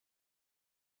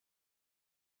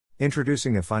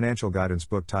Introducing a financial guidance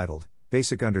book titled,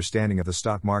 Basic Understanding of the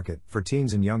Stock Market for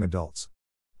Teens and Young Adults.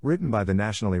 Written by the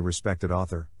nationally respected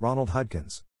author, Ronald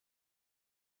Hudkins.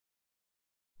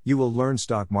 You will learn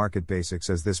stock market basics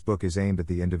as this book is aimed at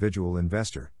the individual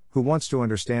investor, who wants to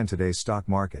understand today's stock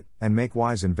market and make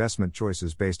wise investment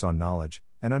choices based on knowledge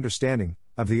and understanding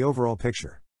of the overall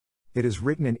picture. It is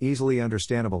written in easily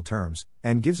understandable terms,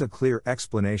 and gives a clear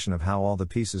explanation of how all the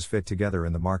pieces fit together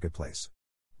in the marketplace.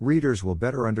 Readers will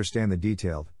better understand the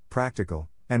detailed, practical,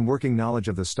 and working knowledge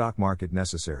of the stock market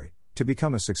necessary to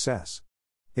become a success.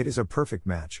 It is a perfect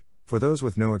match for those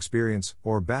with no experience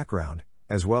or background,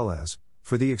 as well as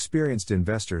for the experienced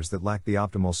investors that lack the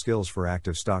optimal skills for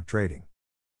active stock trading.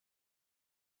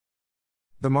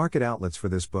 The market outlets for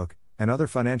this book, and other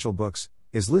financial books,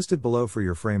 is listed below for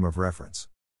your frame of reference.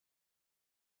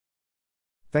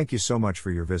 Thank you so much for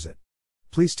your visit.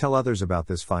 Please tell others about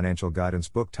this financial guidance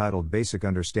book titled Basic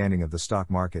Understanding of the Stock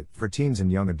Market for Teens and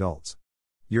Young Adults.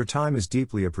 Your time is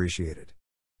deeply appreciated.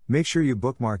 Make sure you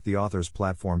bookmark the author's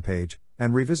platform page,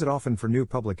 and revisit often for new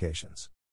publications.